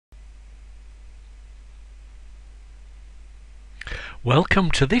Welcome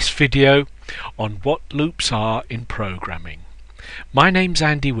to this video on what loops are in programming. My name's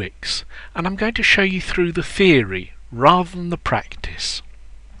Andy Wicks and I'm going to show you through the theory rather than the practice.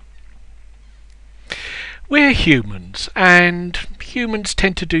 We're humans and humans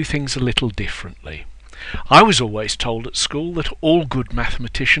tend to do things a little differently. I was always told at school that all good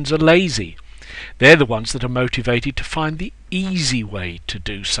mathematicians are lazy. They're the ones that are motivated to find the easy way to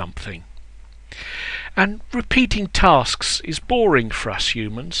do something. And repeating tasks is boring for us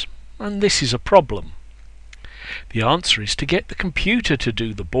humans, and this is a problem. The answer is to get the computer to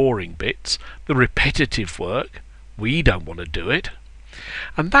do the boring bits, the repetitive work. We don't want to do it.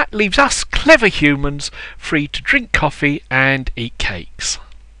 And that leaves us clever humans free to drink coffee and eat cakes.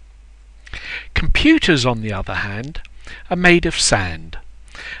 Computers, on the other hand, are made of sand,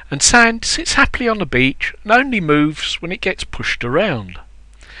 and sand sits happily on a beach and only moves when it gets pushed around.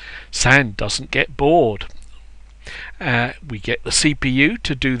 Sand doesn't get bored. We get the CPU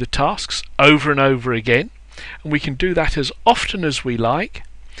to do the tasks over and over again, and we can do that as often as we like.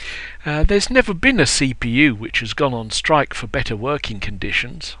 There's never been a CPU which has gone on strike for better working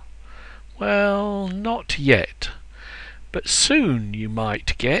conditions. Well, not yet, but soon you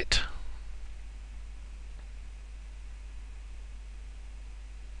might get.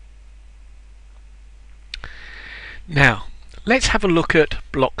 Now, let's have a look at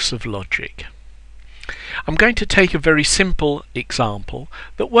blocks of logic. I'm going to take a very simple example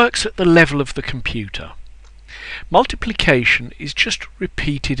that works at the level of the computer. Multiplication is just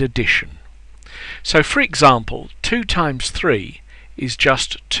repeated addition. So for example, 2 times 3 is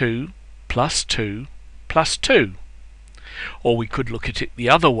just 2 plus 2 plus 2. Or we could look at it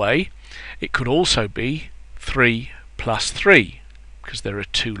the other way. It could also be 3 plus 3, because there are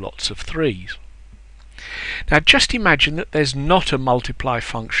 2 lots of 3's. Now just imagine that there's not a multiply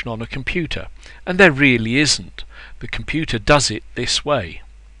function on a computer, and there really isn't. The computer does it this way.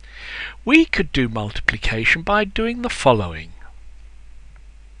 We could do multiplication by doing the following.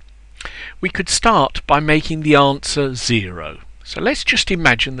 We could start by making the answer 0. So let's just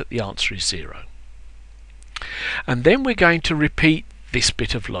imagine that the answer is 0. And then we're going to repeat this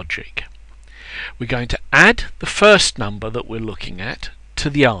bit of logic. We're going to add the first number that we're looking at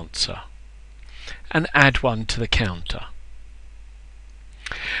to the answer, and add 1 to the counter.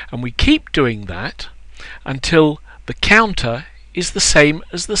 And we keep doing that until the counter is the same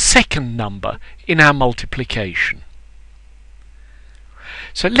as the second number in our multiplication.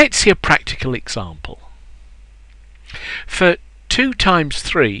 So let's see a practical example. For 2 times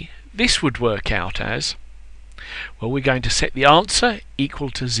 3, this would work out as, well, we're going to set the answer equal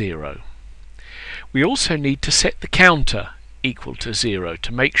to 0. We also need to set the counter equal to 0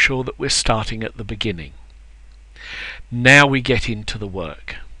 to make sure that we're starting at the beginning. Now we get into the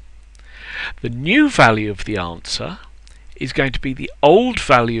work. The new value of the answer is going to be the old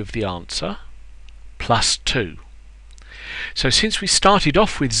value of the answer plus 2. So since we started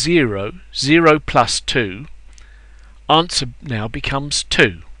off with 0, 0 plus 2, answer now becomes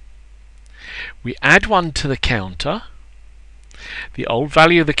 2. We add 1 to the counter. The old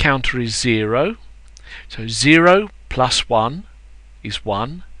value of the counter is 0, so 0 plus 1 is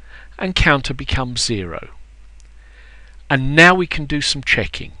 1, and counter becomes 0. And now we can do some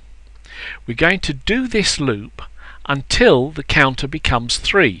checking. We're going to do this loop until the counter becomes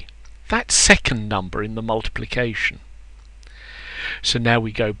 3, that second number in the multiplication. So now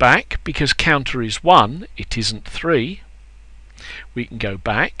we go back, because counter is 1, it isn't 3. We can go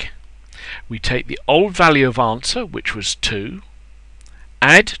back. We take the old value of answer, which was 2,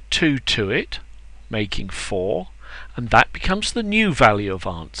 add 2 to it, making 4, and that becomes the new value of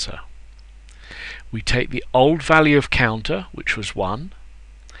answer. We take the old value of counter, which was 1,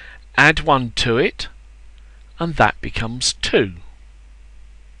 add 1 to it, and that becomes 2.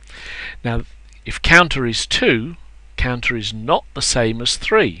 Now if counter is 2, counter is not the same as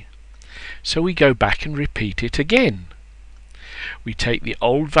 3, so we go back and repeat it again. We take the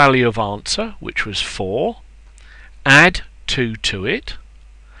old value of answer, which was 4, add 2 to it,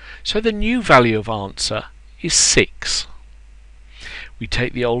 so the new value of answer is 6. We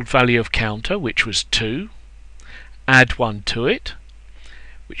take the old value of counter, which was 2, add 1 to it,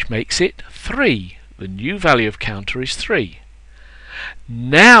 which makes it 3. The new value of counter is 3.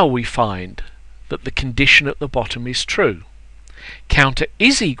 Now we find that the condition at the bottom is true. Counter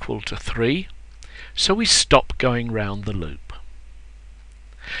is equal to 3, so we stop going round the loop.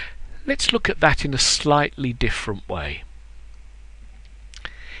 Let's look at that in a slightly different way.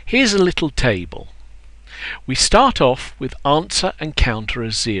 Here's a little table. We start off with answer and counter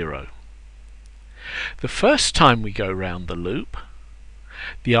as 0. The first time we go round the loop,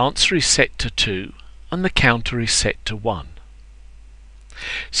 the answer is set to 2 and the counter is set to 1.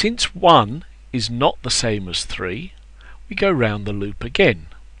 Since 1 is not the same as 3, we go round the loop again.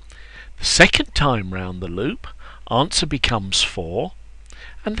 The second time round the loop, answer becomes 4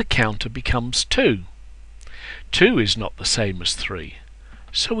 and the counter becomes 2. 2 is not the same as 3,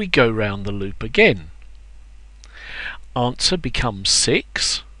 so we go round the loop again. Answer becomes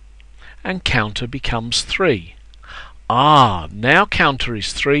 6 and counter becomes 3. Now counter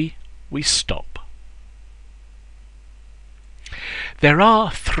is 3, we stop. There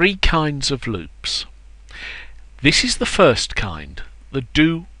are 3 kinds of loops. This is the first kind, the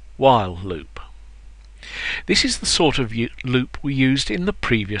do-while loop. This is the sort of loop we used in the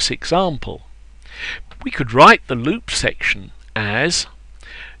previous example. We could write the loop section as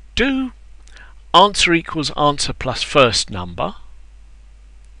do answer equals answer plus first number,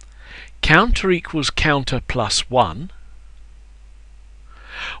 counter equals counter plus 1,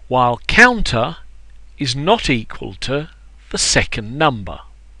 while counter is not equal to the second number.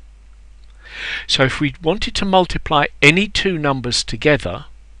 So if we wanted to multiply any two numbers together,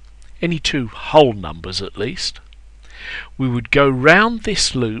 any two whole numbers at least, we would go round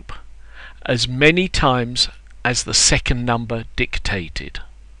this loop as many times as the second number dictated.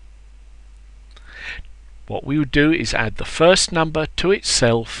 What we would do is add the first number to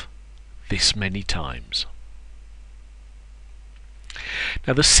itself this many times.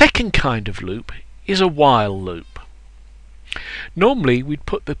 Now the second kind of loop is a while loop. Normally we'd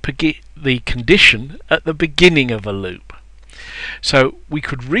put the condition at the beginning of a loop. So we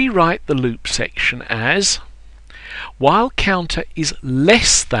could rewrite the loop section as while counter is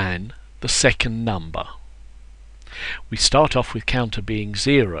less than the second number. We start off with counter being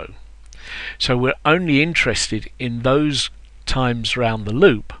 0. So we're only interested in those times round the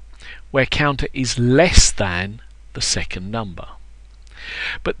loop where counter is less than the second number.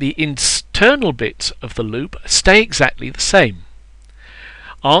 But the internal bits of the loop stay exactly the same.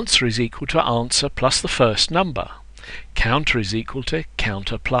 Answer is equal to answer plus the first number. Counter is equal to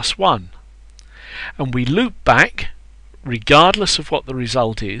counter plus 1. And we loop back, regardless of what the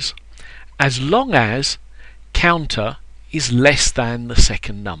result is, as long as counter is less than the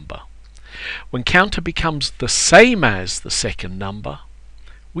second number. When counter becomes the same as the second number,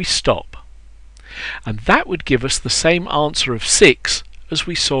 we stop. And that would give us the same answer of 6 as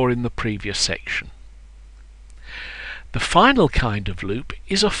we saw in the previous section. The final kind of loop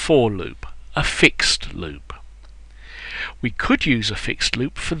is a for loop, a fixed loop. We could use a fixed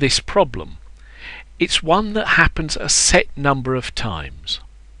loop for this problem. It's one that happens a set number of times.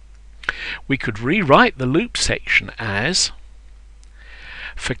 We could rewrite the loop section as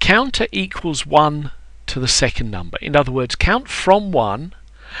for counter equals 1 to the second number. In other words, count from 1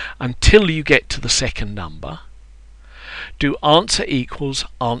 until you get to the second number. Do answer equals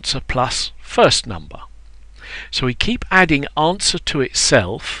answer plus first number. So we keep adding answer to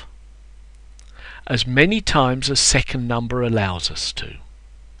itself as many times as second number allows us to.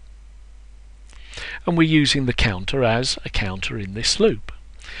 And we're using the counter as a counter in this loop.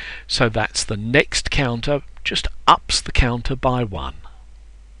 So that's the next counter, just ups the counter by 1.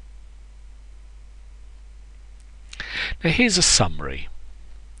 Now here's a summary.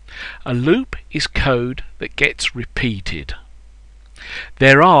 A loop is code that gets repeated.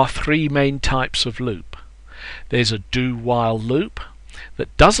 There are 3 main types of loop. There's a do-while loop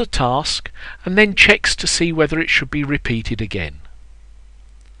that does a task and then checks to see whether it should be repeated again.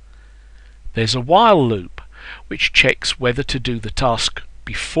 There's a while loop which checks whether to do the task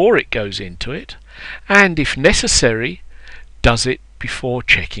before it goes into it, and if necessary does it before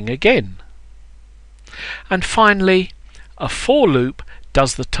checking again. And finally, a for loop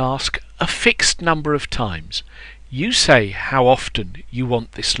does the task a fixed number of times. You say how often you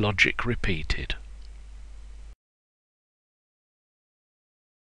want this logic repeated.